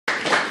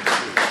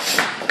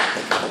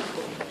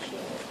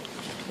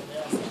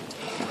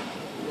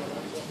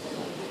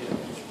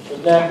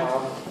now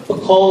have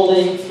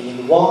Macaulay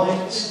in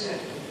white,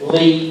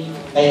 Lee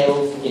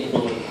Hale in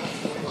blue.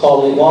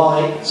 Macaulay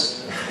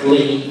white,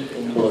 Lee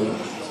in blue.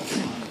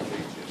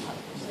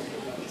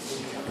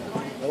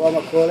 Go on,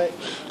 Macaulay.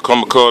 Come,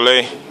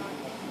 Macaulay.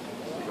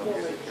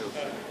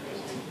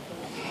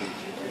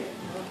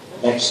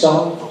 Next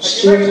on,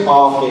 Stuart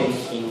Harkin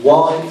in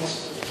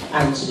white,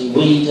 Anthony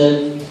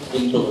Whedon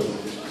in blue.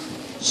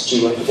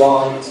 Stuart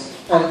white,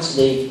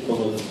 Anthony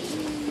blue.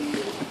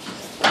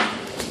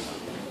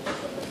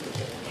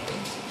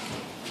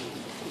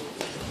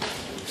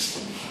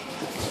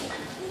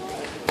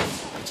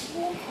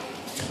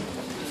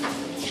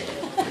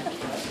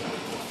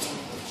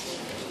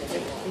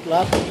 Good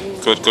lad.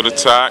 Good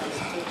attack.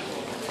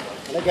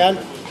 And again.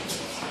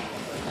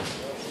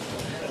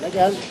 And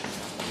again.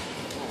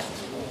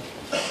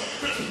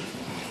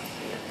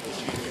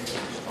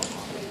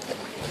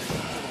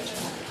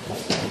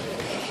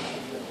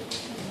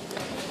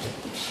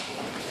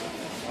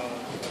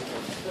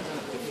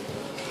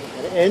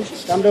 Get it in.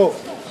 Stand up.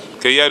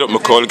 Get your head up,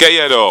 Macaulay. Get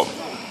your head up.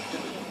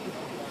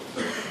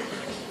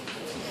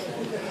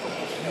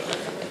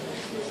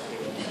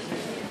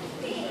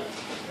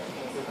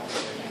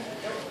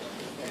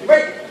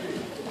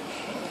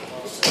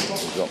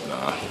 Drop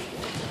now.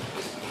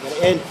 Get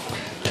it in.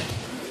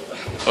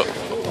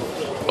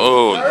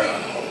 Oh,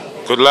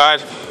 good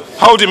lad.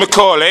 Hold him,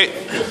 Macaulay.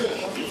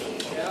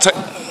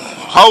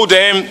 Hold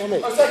him.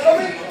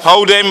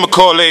 Hold him,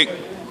 Macaulay.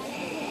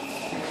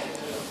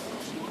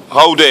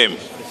 Hold him.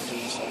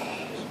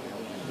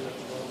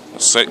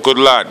 That's it, good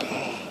lad.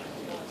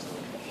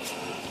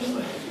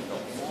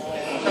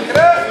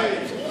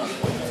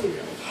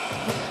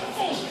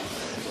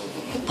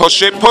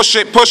 Push it, push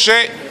it, push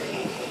it.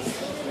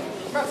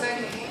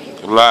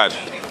 Good lad.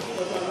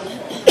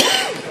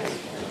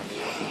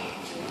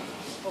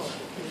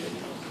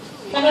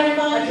 Can I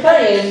remind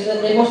players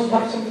that they must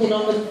have something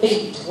on the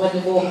feet when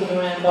they're walking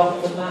around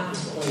off the mat,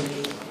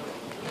 please?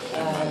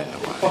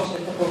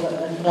 Possibly people that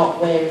are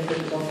not wearing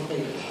things on the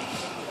feet.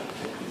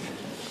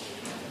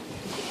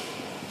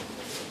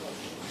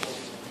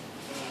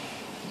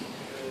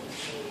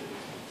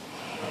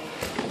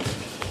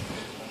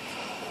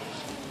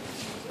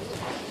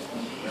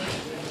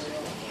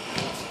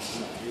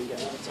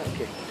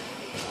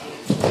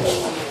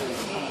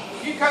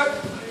 You go.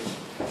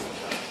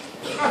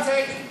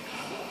 Cutting.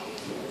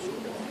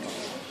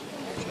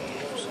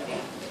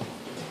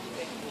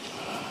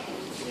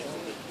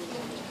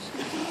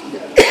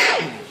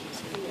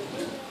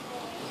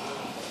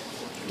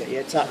 Get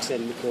your attacks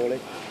in, Macaulay.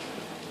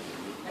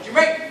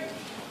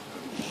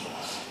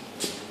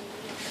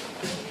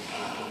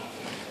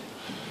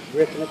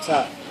 Grip and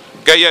attack.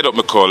 Get your head up,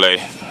 Macaulay.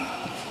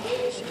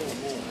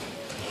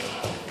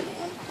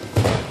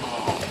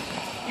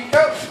 You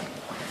go.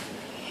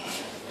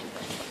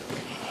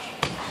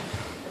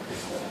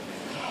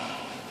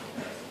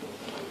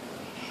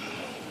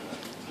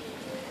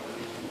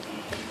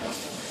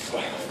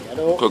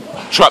 Good.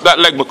 Trap that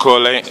leg,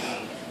 Macaulay.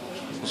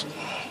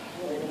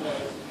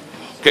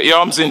 Get your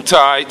arms in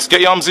tight.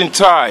 Get your arms in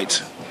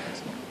tight.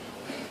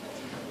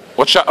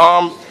 Watch that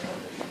arm.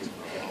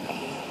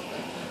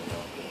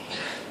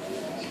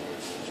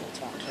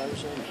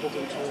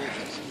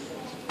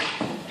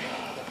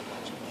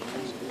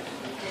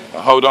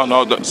 Hold on,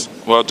 hold on.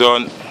 Well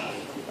done.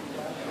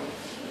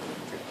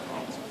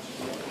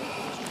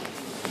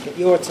 Get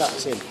your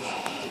attacks in.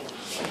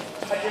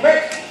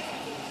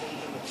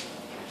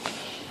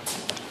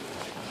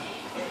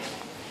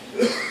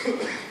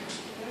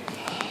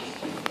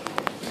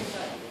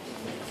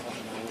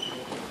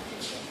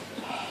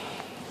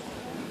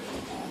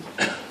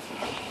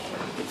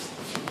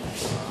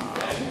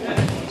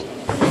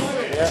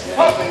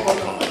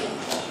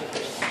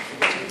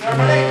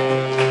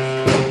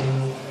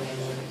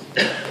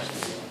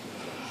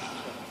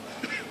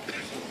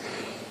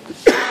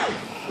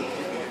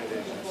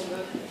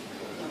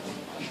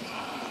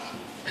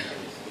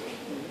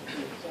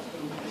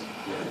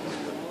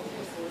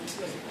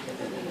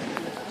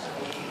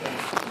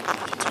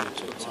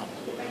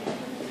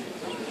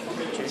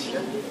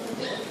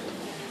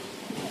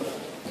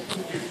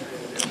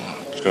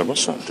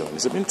 What's that doing?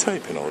 Has it been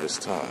taping all this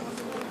time?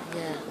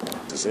 Yeah.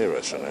 The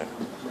zero, shouldn't it?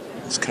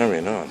 It's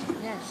carrying on.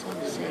 Yeah, it's on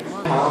the same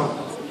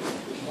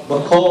one.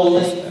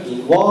 Macaulay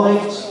in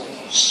white,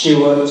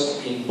 Stuart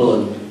in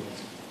blue.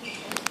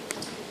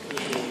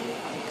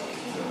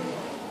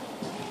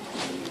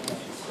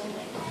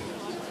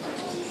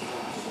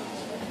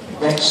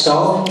 Next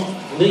on,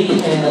 Lee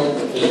Hale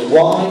in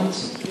white,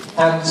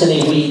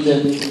 Anthony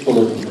Whedon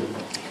blue.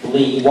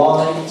 Lee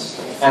white,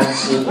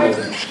 Anthony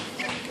blue.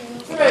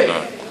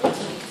 No.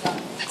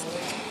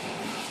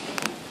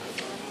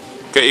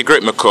 Get your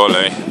grip,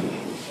 Macaulay.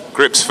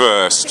 Grips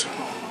first.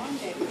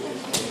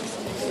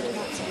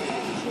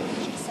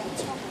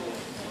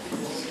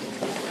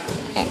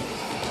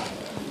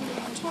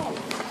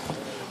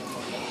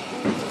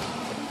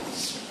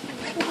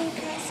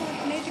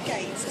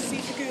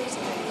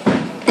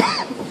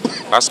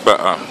 That's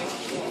better.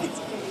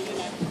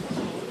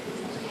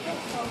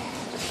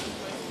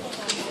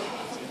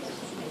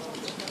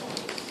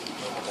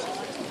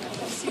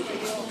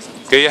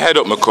 Get your head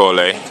up,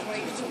 Macaulay.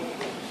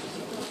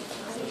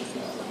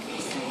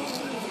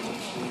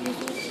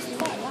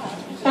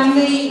 Can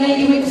the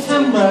lady with the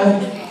camera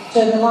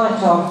turn the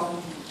light off?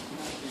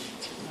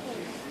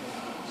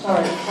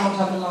 Sorry, can't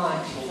have the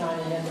light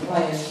shining in the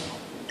players.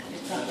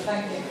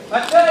 Thank you.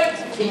 That's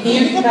it. If you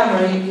use the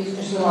camera, it's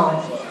just the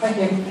light. Thank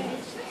you.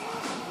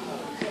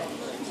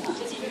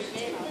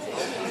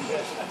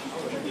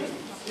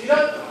 Judo.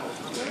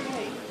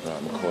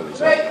 Right,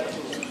 Macaulay's up.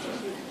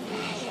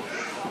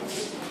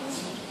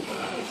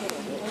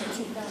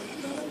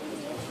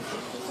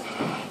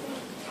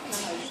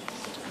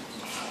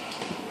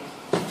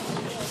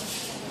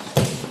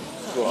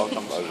 I'll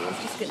come over.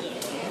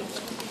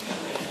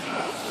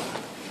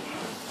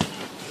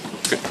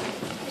 Good.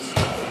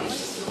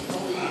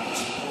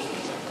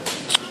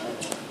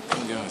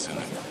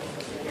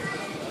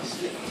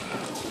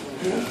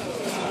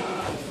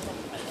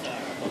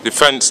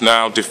 Defence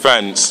now,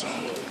 defence.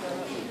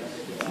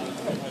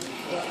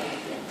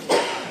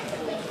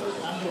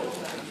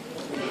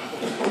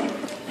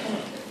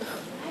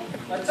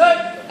 That's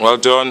it. Well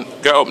done.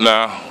 Get up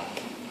now.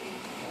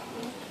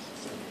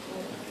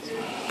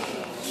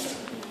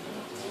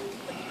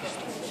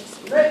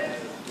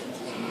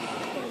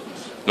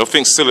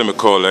 Nothing silly,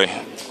 Macaulay.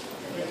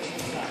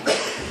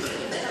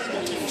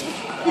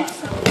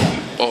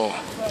 Oh,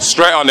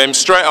 straight on him,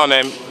 straight on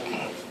him.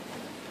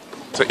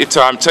 Take your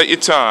time, take your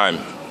time.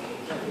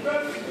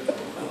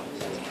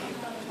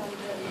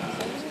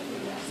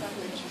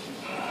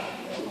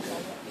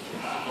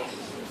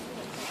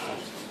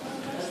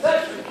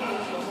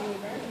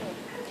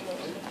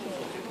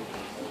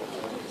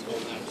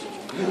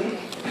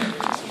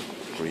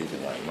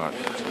 Breathing like mad.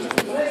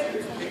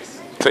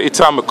 Take your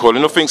time,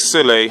 Macaulay, nothing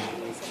silly.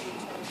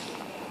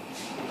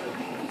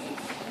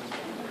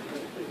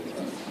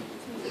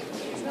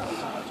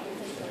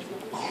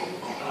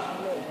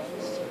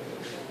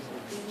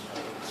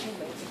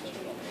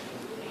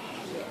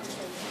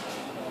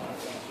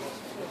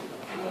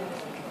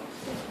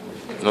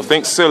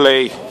 Nothing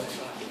silly.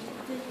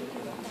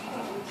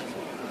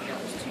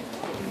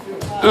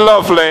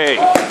 Lovely.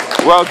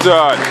 Well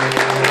done.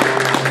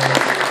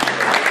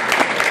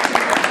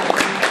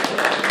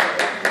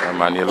 Oh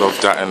man, you love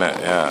that, innit?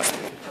 Yeah.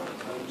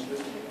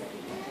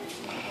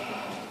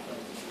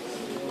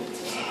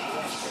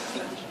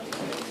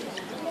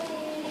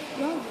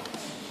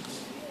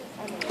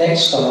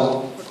 Next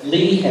stop,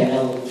 Lee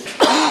Hell.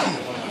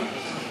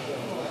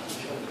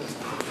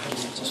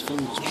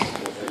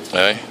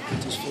 Hey?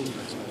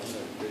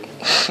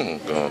 Oh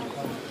God.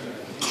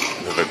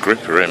 Bit of a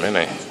gripper him, isn't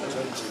he?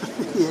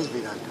 He has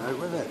been okay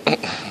with it.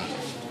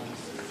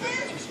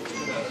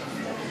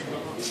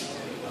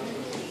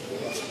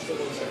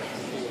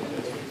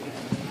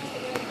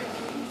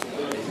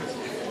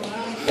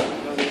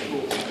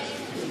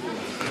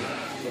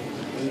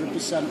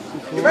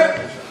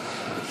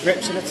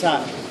 Grips and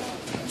attack.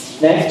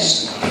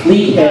 Next,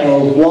 Lee Hell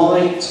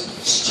White,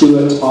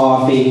 Stuart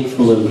Harvey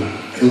Blue.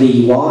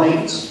 Lee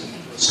White,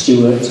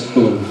 Stuart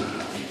Blue.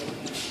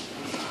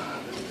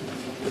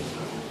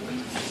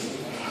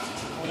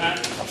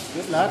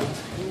 Good lad.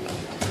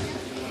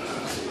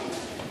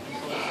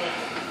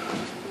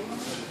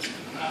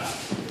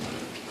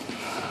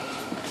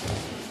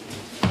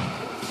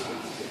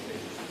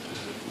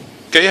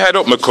 Get your head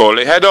up,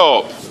 Macaulay, head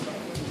up.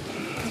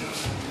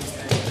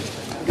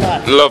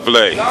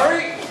 Lovely.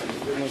 Sorry.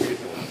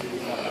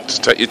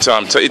 Just take your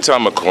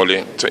time,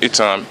 Macaulay, take your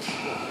time.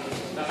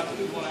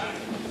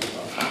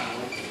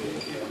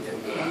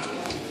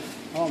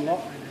 Oh, I'm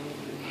not.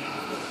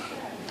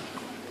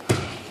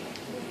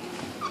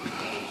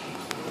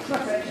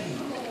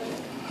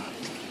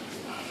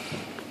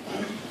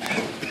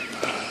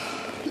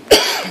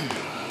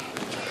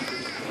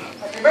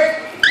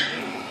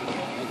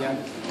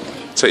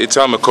 Take your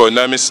time, Macaulay,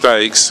 no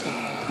mistakes.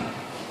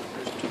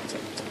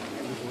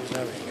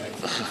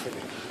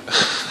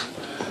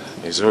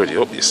 He's already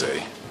up, you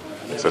see.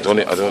 So I don't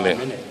need.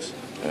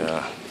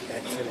 Yeah.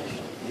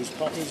 He's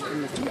bodies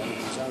in the top,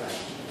 he's alright.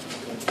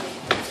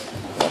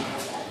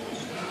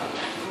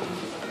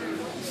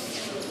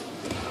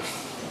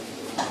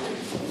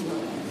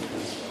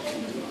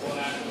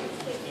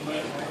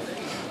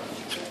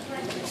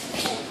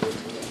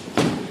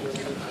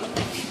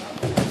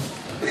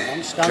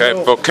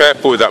 Careful,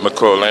 careful with that,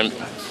 Macaulay.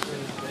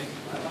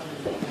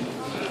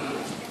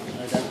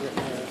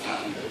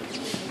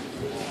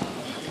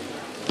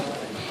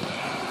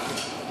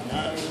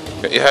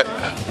 Get your head.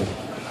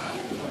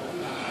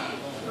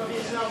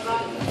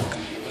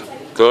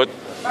 Good.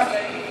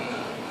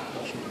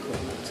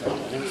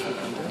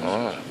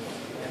 Oh.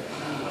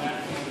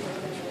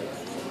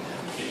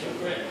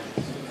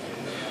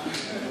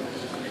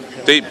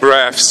 Deep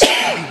breaths.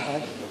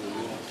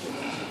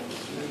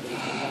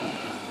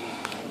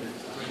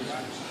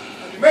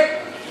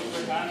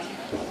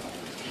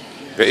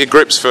 Get your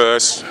grips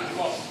first.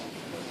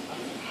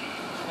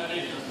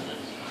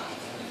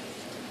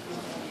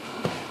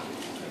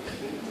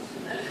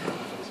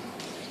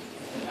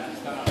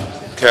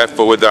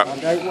 Careful with that.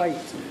 Don't wait,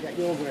 get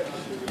your grip.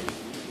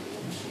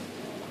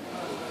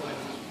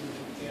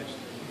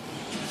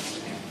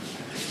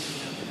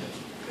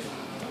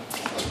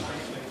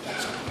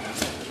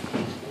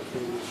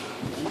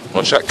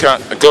 Watch that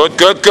count. Good,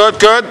 good, good,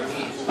 good.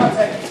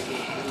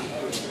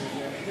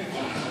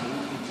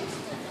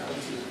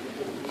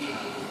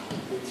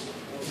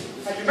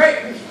 Thank you, mate.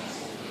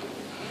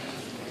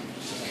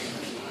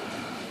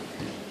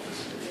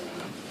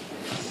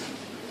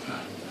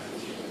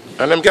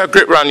 And then get a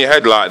grip around your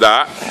head like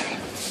that.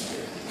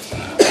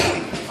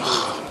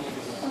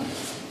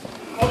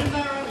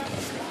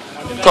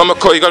 Come on,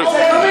 McCoy, you got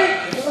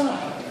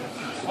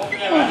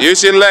to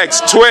use your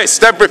legs,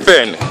 twist,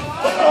 everything.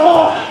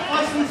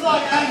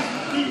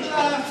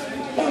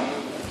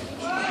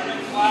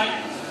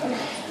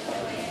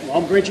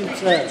 One bridge and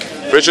turn.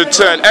 Bridge and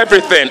turn,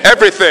 everything,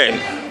 everything.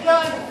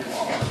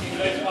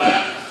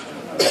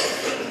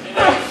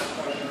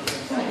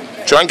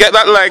 Try and get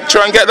that leg,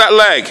 try and get that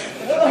leg.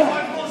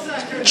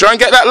 Try and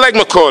get that leg,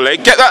 Macaulay,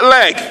 get that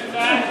leg.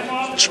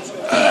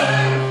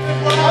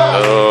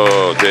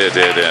 Oh, dear,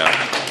 dear, dear.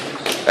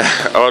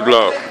 Odd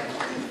luck.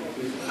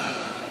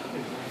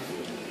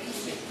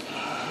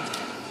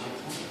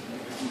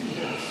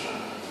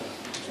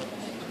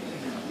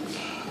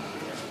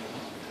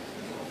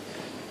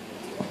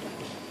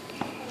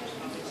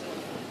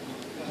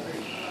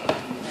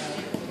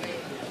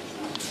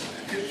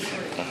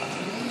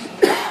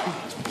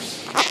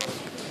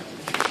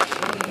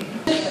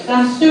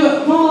 And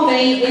Stuart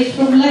Harvey is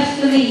from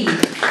Leicester Leeds.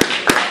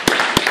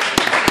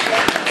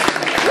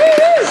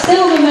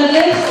 Silver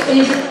medalist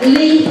is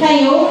Lee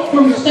Hale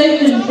from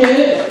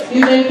Stokenchurch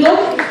Judo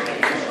Club.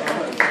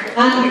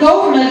 And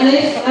gold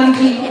medalist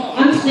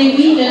Anthony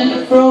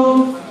Whedon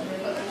from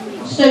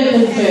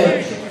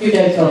Stokenchurch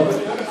Judo Club.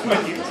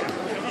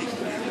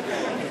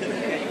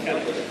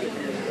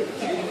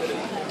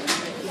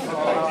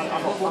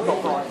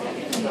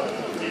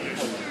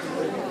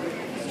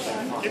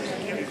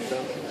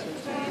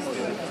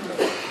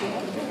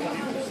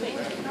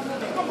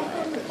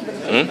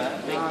 I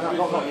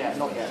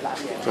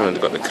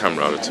haven't got the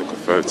camera, I took a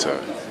photo.